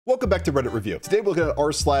Welcome back to Reddit Review. Today we're looking at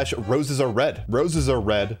r/RosesAreRed. Roses are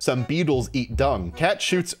red, some beetles eat dung, cat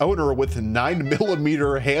shoots owner with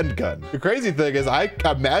 9mm handgun. The crazy thing is I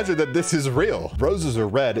imagine that this is real. Roses are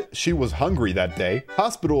red, she was hungry that day.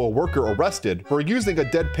 Hospital worker arrested for using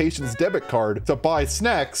a dead patient's debit card to buy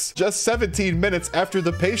snacks just 17 minutes after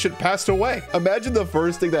the patient passed away. Imagine the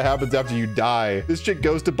first thing that happens after you die. This chick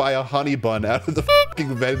goes to buy a honey bun out of the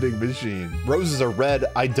fucking vending machine. Roses are red,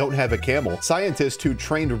 I don't have a camel. Scientist who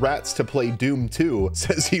trained rats to play Doom 2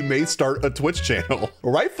 says he may start a Twitch channel.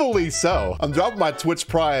 Rightfully so. I'm dropping my Twitch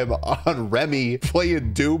Prime on Remy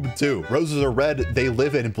playing Doom 2. Roses are red, they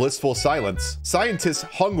live in blissful silence. Scientists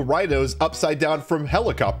hung rhinos upside down from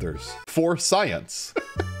helicopters for science.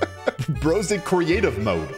 Bros in creative mode.